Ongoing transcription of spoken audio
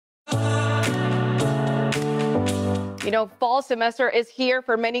Fall semester is here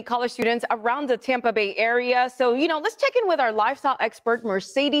for many college students around the Tampa Bay area. So, let's check in with our lifestyle expert,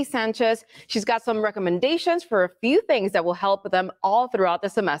 Mercedes Sanchez. She's got some recommendations for a few things that will help them all throughout the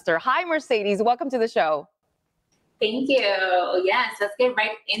semester. Hi, Mercedes. Welcome to the show. Thank you. Yes, let's get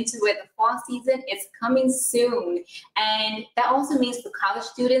right into it. The fall season is coming soon. And that also means for college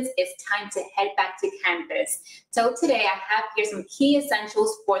students, it's time to head back to campus. So today I have here some key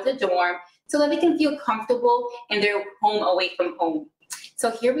essentials for the dorm so that they can feel comfortable in their home away from home. So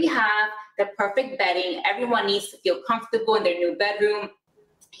here we have the perfect bedding. Everyone needs to feel comfortable in their new bedroom.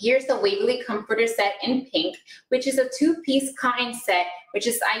 Here's the Waverly Comforter set in pink, which is a two-piece cotton set, which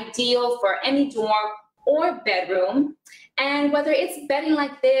is ideal for any dorm or bedroom. And whether it's bedding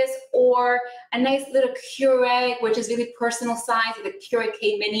like this or a nice little Keurig, which is really personal size, the Keurig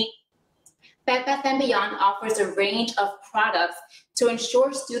K Mini, Bed Bath & Beyond offers a range of products to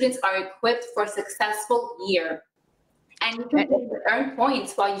ensure students are equipped for a successful year. And you can earn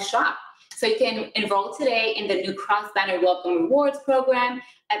points while you shop. So you can enroll today in the new cross-banner welcome rewards program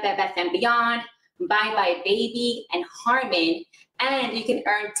at Bed Bath & Beyond, Bye Bye Baby, and Harmon. And you can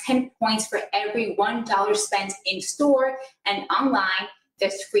earn 10 points for every $1 spent in store and online.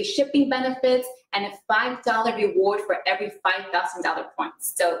 There's free shipping benefits and a $5 reward for every $5,000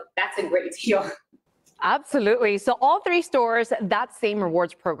 points. So that's a great deal. Absolutely. So all three stores, that same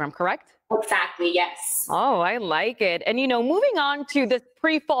rewards program, correct? Exactly, yes. Oh, I like it. And, moving on to this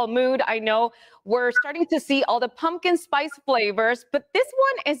pre-fall mood, I know we're starting to see all the pumpkin spice flavors, but this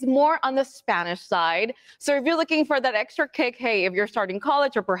one is more on the Spanish side. So if you're looking for that extra kick, hey, if you're starting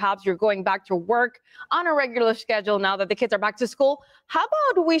college or perhaps you're going back to work on a regular schedule now that the kids are back to school, how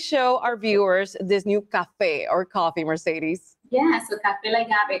about we show our viewers this new café or coffee, Mercedes? Yeah, so Café La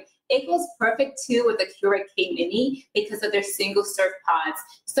Llave. It goes perfect too with the Keurig K Mini because of their single serve pods.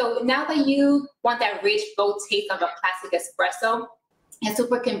 So now that you want that rich, bold taste of a classic espresso, it's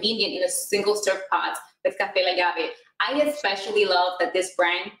super convenient in a single serve pods with Café La Llave. I especially love that this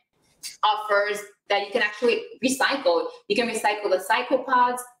brand offers that you can actually recycle. You can recycle the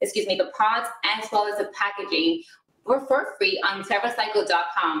pods as well as the packaging for free on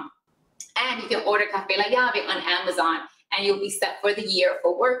TerraCycle.com. And you can order Café La Llave on Amazon, and you'll be set for the year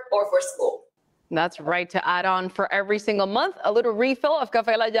for work or for school. That's right, to add on for every single month, a little refill of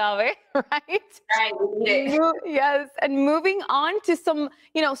Café La Llave, right? Right. Yes, and moving on to some,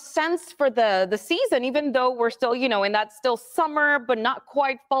 scents for the season, even though we're still, in that still summer, but not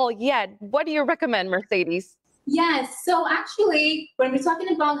quite fall yet. What do you recommend, Mercedes? Yes, so actually, when we're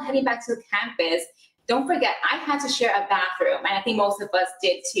talking about heading back to campus, don't forget, I had to share a bathroom, and I think most of us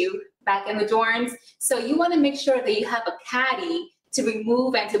did too back in the dorms. So you want to make sure that you have a caddy to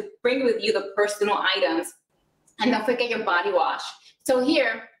remove and to bring with you the personal items. And don't forget your body wash. So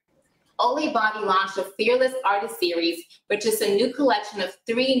here, Olay Body launched the Fearless Artist Series, which is a new collection of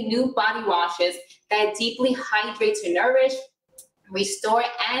 3 new body washes that deeply hydrate to nourish, restore,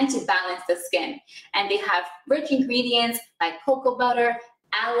 and to balance the skin. And they have rich ingredients like cocoa butter,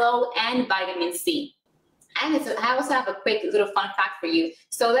 aloe, and vitamin C. And I also have a quick little fun fact for you.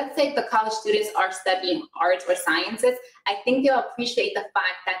 So let's say the college students are studying arts or sciences. I think they'll appreciate the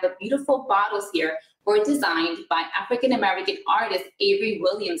fact that the beautiful bottles here were designed by African-American artist Avery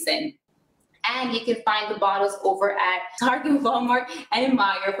Williamson. And you can find the bottles over at Target, Walmart, and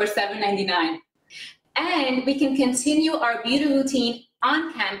Meijer for $7.99. And we can continue our beauty routine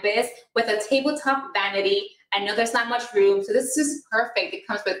on campus with a tabletop vanity. I know there's not much room, so this is perfect. It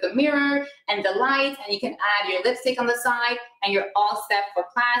comes with the mirror and the lights, and you can add your lipstick on the side, and you're all set for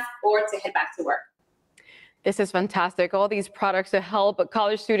class or to head back to work. This is fantastic. All these products to help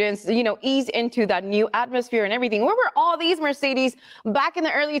college students, ease into that new atmosphere and everything. Where were all these, Mercedes, back in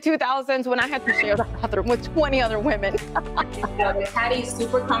the early 2000s when I had to share the bathroom with 20 other women? The caddy is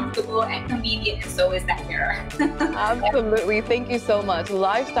super comfortable and convenient, and so is that mirror. Absolutely. Thank you so much.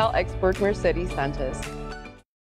 Lifestyle expert Mercedes Sanchez.